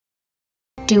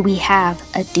Do we have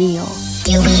a deal?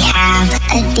 Do we have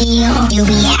a deal? Do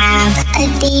we have a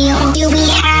deal? Do we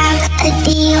have a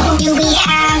deal? Do we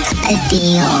have a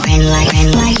deal? Friend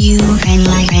like you, friend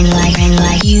like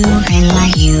you, friend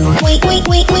like you. Wait,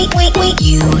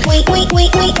 you. Wait.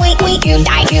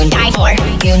 You die for.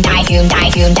 You die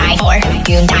for.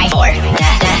 You die for.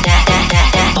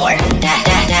 For.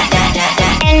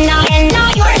 And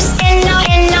not yours. And not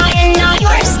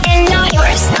yours. And not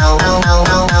yours. Oh.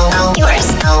 Yours.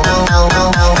 Oh.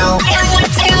 I have one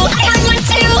too. I have one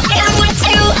too. I have one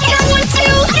too. I have one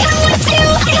too. I have one too.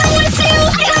 I have one too.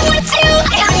 I have one too.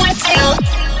 I have one too.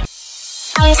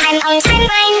 On time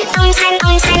mine. On time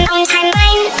mine. On time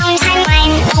mine.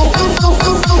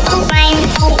 Mine.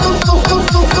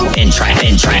 In track.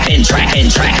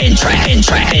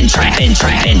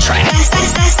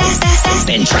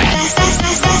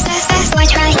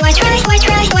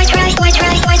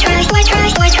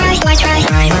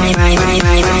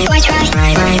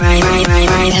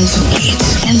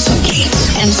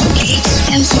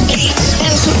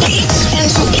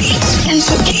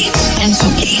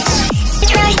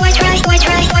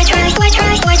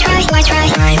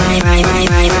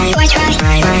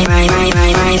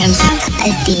 A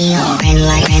deal. Friend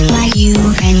like you,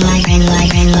 friend like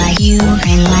you,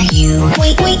 friend like you.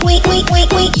 Wait.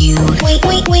 You. Wait.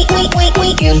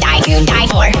 You die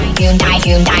for. You die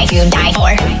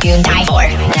for. You die for.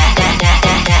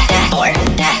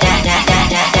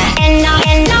 And not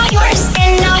yours.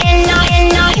 And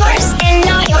not yours. And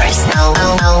not yours. Oh.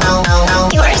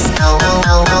 Yours. Oh.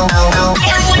 I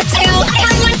have one too. I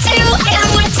have one too. I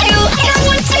have one too. I have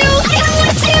one too. I have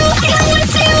one too. I have one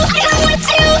too. I have one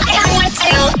too. I have one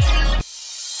too.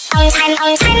 On time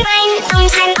mine. On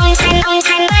time mine. On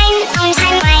time mine. Mine.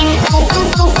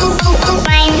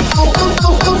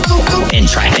 In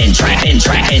track.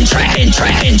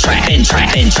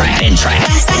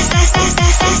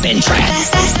 Spin track.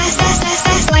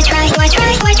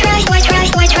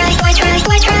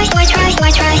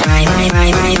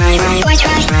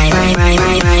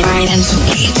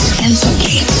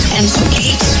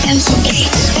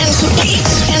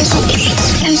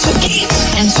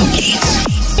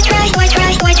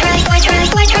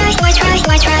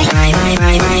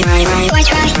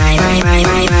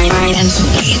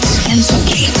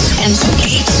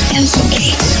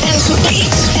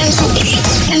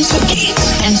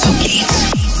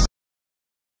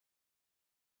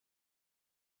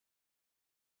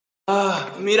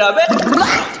 Mira, ve.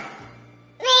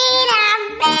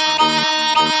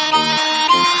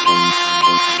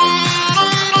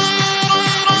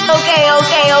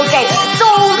 Okay. So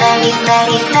many.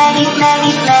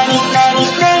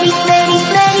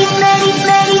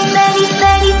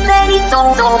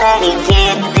 So many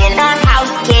kids in our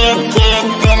house. Kids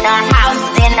in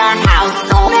our house.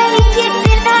 So many kids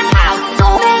in our house. So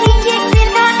many kids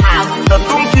in our house. The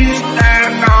cookies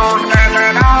and all.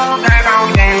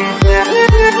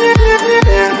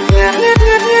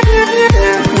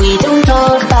 We don't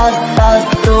talk about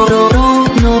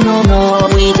no.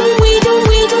 We don't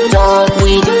talk.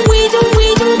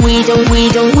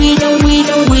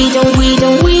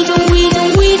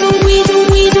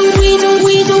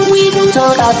 We don't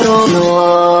talk about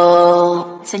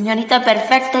no. Señorita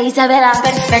perfecta Isabela,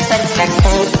 perfecta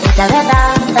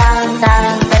Isabela,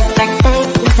 perfecta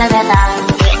Isabela.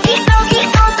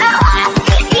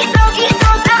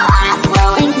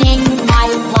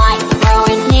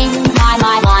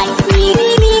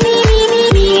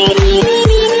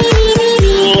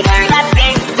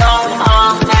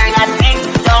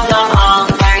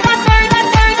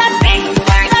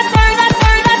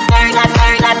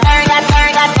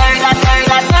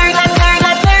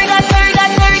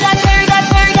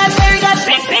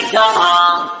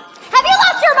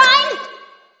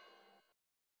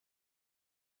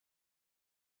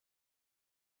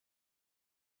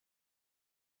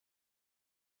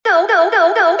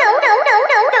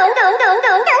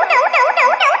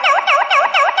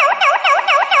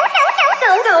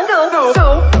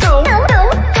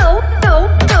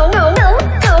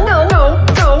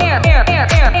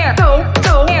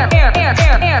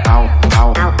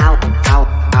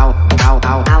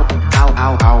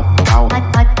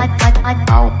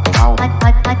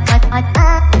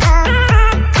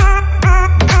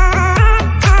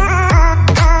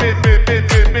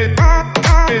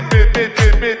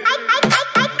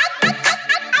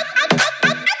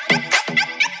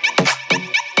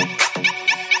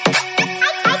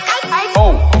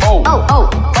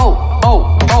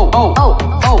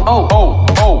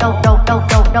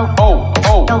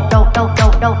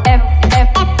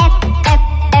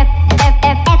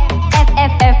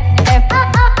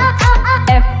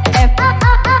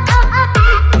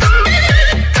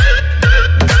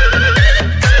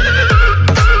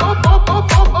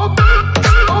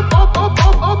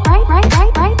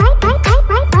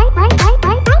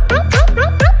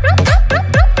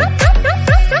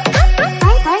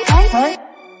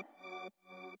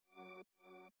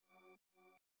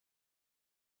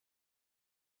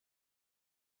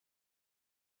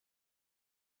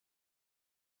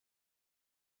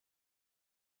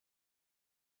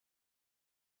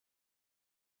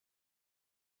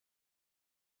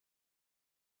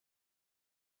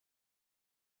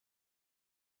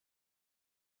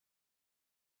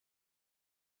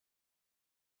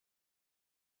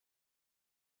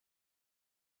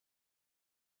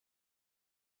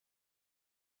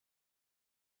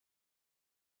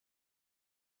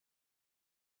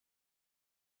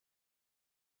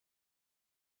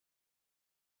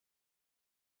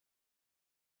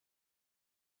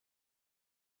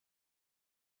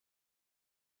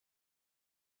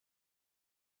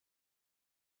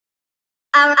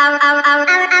 Round, round,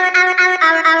 round.